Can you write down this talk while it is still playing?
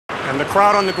And the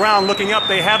crowd on the ground looking up,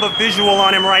 they have a visual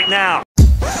on him right now.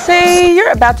 Say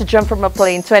you're about to jump from a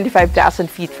plane 25,000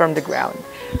 feet from the ground.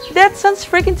 That sounds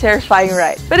freaking terrifying,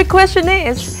 right? But the question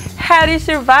is, how do you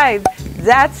survive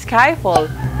that skyfall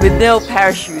with no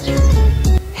parachute?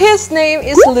 His name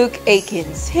is Luke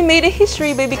Aikins. He made a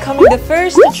history by becoming the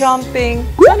first jumping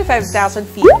 25,000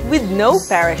 feet with no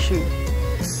parachute.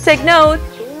 Take note,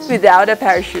 without a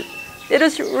parachute. It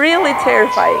was really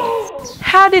terrifying.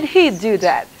 How did he do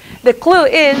that? The clue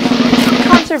is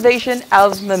conservation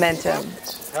of momentum.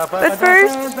 But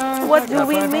first, what do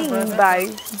we mean by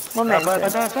momentum?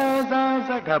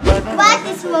 What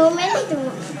is momentum?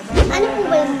 Ano po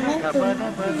ba yung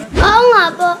momentum? Oo nga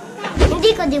po.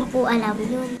 Hindi ko din po alam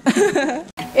yun.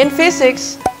 In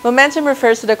physics, momentum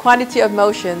refers to the quantity of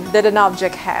motion that an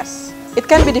object has. It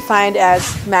can be defined as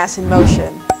mass in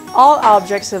motion. All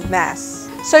objects have mass.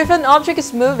 So if an object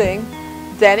is moving,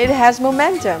 then it has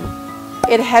momentum.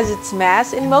 It has its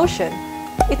mass in motion.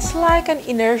 It's like an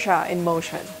inertia in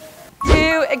motion.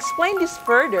 To explain this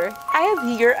further, I have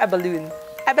here a balloon.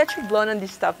 I bet you've blown on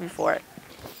this stuff before.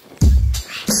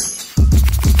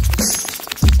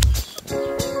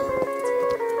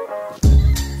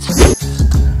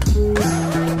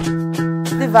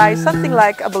 Devise something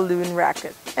like a balloon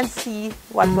rocket and see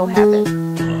what will happen.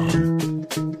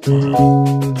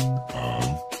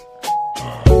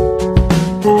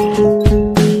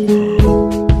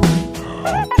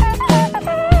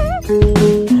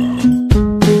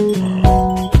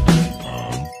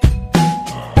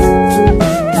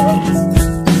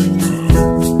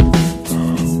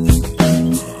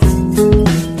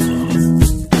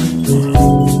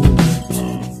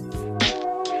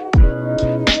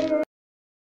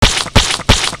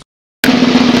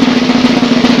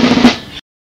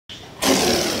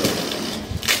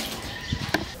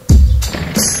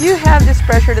 You have this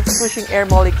pressure that's pushing air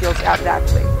molecules out that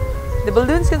way. The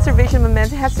balloon's conservation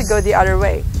momentum has to go the other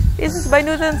way. This is by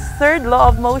Newton's third law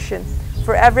of motion.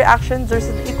 For every action, there's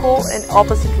an equal and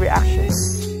opposite reaction.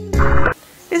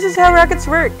 This is how rockets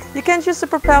work. You can't use a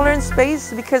propeller in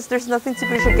space because there's nothing to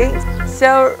push against.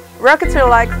 So rockets are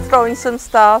like throwing some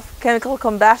stuff, chemical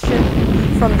combustion,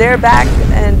 from their back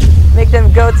and make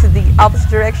them go to the opposite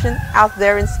direction out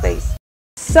there in space.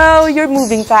 So you're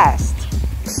moving fast.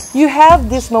 You have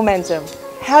this momentum.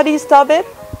 How do you stop it?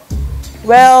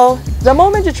 Well, the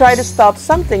moment you try to stop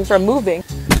something from moving,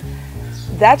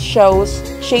 that shows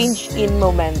change in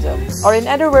momentum. Or in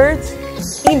other words,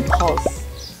 impulse.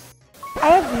 I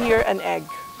have here an egg.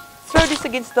 Throw this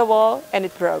against the wall and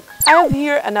it broke. I have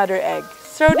here another egg.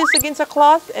 Throw this against a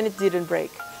cloth and it didn't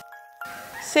break.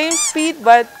 Same speed,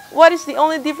 but what is the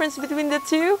only difference between the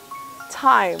two?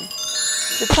 Time.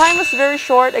 The time was very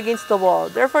short against the wall,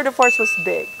 therefore the force was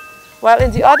big. While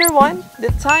in the other one, the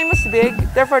time was big,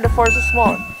 therefore the force was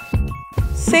small.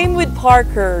 Same with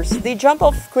parkours. They jump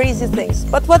off crazy things.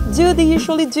 But what do they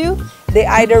usually do? They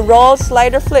either roll,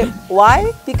 slide, or flip.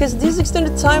 Why? Because this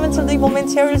extends the time until they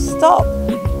momentarily stop.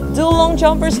 Do long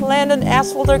jumpers land on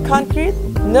asphalt or concrete?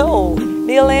 No,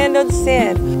 they land on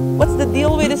sand. What's the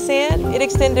deal with the sand? It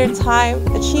extends their time,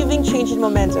 achieving change in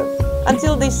momentum,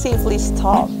 until they safely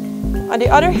stop. On the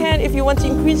other hand, if you want to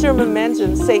increase your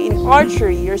momentum, say in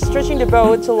archery, you're stretching the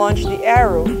bow to launch the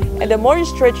arrow, and the more you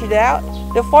stretch it out,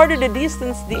 the farther the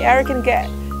distance the arrow can get,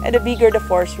 and the bigger the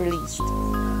force released.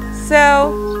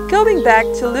 So, going back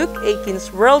to Luke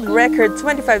Aikins' world record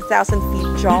 25,000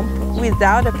 feet jump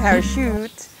without a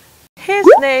parachute, his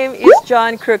name is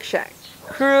John Cruikshank.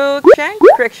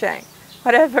 Cruikshank?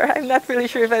 Whatever, I'm not really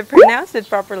sure if I pronounced it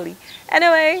properly.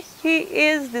 Anyway, he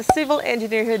is the civil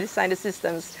engineer who designed the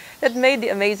systems that made the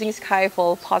amazing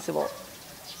skyfall possible.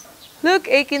 Luke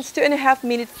Aikins'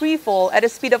 2.5-minute freefall at a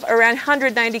speed of around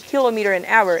 190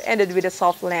 km/h ended with a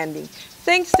soft landing,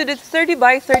 thanks to the 30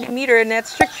 by 30 meter net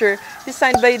structure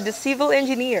designed by the civil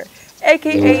engineer,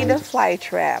 aka the fly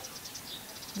trap.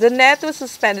 The net was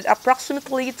suspended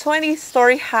approximately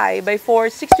 20-story high by 4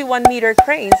 61-meter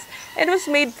cranes and was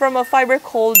made from a fiber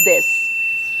called disc,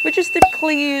 which is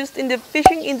typically used in the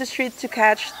fishing industry to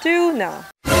catch tuna.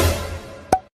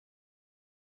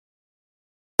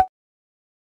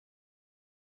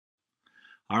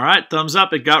 All right, thumbs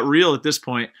up. It got real at this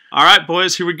point. All right,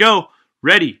 boys, here we go.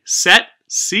 Ready, set,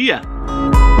 see ya.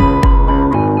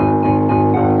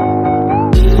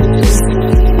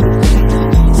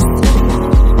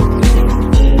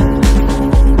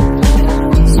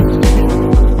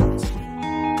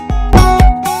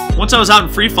 Once I was out in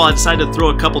freefall, I decided to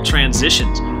throw a couple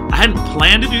transitions. I hadn't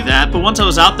planned to do that, but once I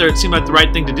was out there, it seemed like the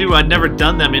right thing to do. I'd never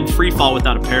done them in freefall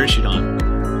without a parachute on.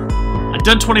 I'd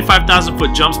done 25,000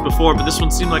 foot jumps before, but this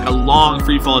one seemed like a long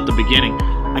freefall at the beginning.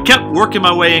 I kept working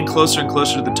my way in closer and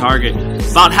closer to the target.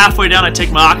 About halfway down, I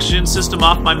take my oxygen system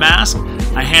off my mask,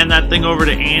 I hand that thing over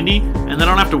to Andy, and then I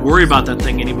don't have to worry about that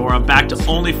thing anymore. I'm back to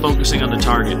only focusing on the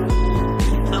target.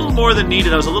 A little more than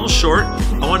needed. I was a little short.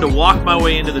 I wanted to walk my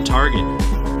way into the target.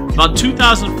 About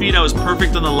 2,000 feet, I was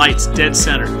perfect on the lights, dead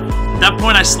center. At that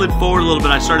point, I slid forward a little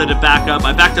bit. I started to back up.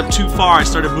 I backed up too far. I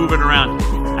started moving around.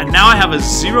 And now I have a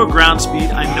 0 ground speed.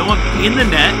 I know I'm in the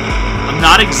net. I'm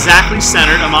not exactly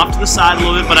centered. I'm off to the side a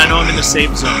little bit, but I know I'm in the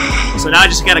safe zone. So now I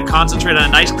just got to concentrate on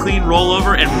a nice clean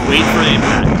rollover and wait for the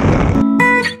impact.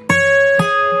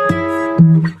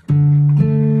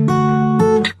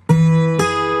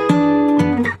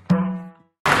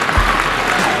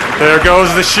 There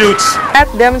goes the chutes. That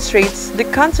demonstrates the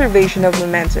conservation of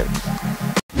momentum.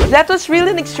 That was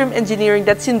really an extreme engineering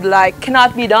that seemed like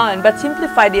cannot be done, but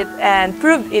simplified it and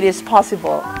proved it is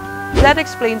possible. That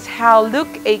explains how Luke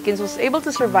Aikins was able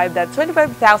to survive that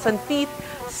 25,000 feet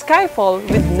skyfall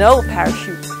with no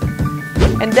parachute.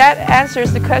 And that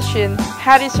answers the question,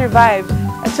 how do you survive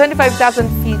a 25,000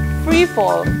 feet free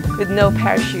fall with no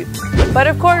parachute? But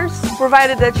of course,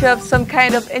 provided that you have some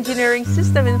kind of engineering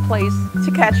system in place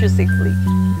to catch you safely.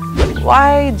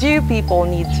 Why do people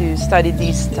need to study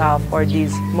this stuff or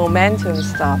this momentum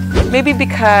stuff? Maybe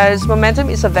because momentum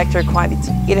is a vector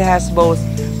quantity. It has both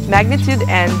magnitude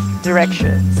and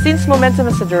direction. Since momentum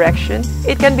is a direction,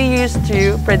 it can be used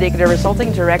to predict the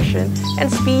resulting direction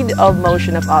and speed of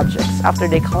motion of objects after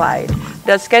they collide.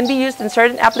 Thus can be used in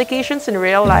certain applications in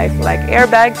real life like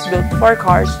airbags built for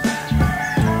cars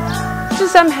to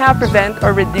somehow prevent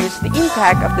or reduce the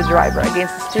impact of the driver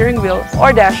against the steering wheel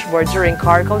or dashboard during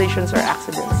car collisions or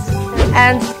accidents.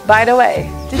 And by the way,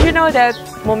 did you know that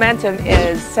momentum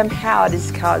is somehow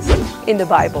discussed in the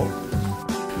Bible?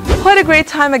 What a great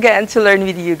time again to learn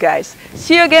with you guys.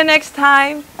 See you again next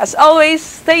time. As always,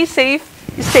 stay safe,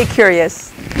 stay curious.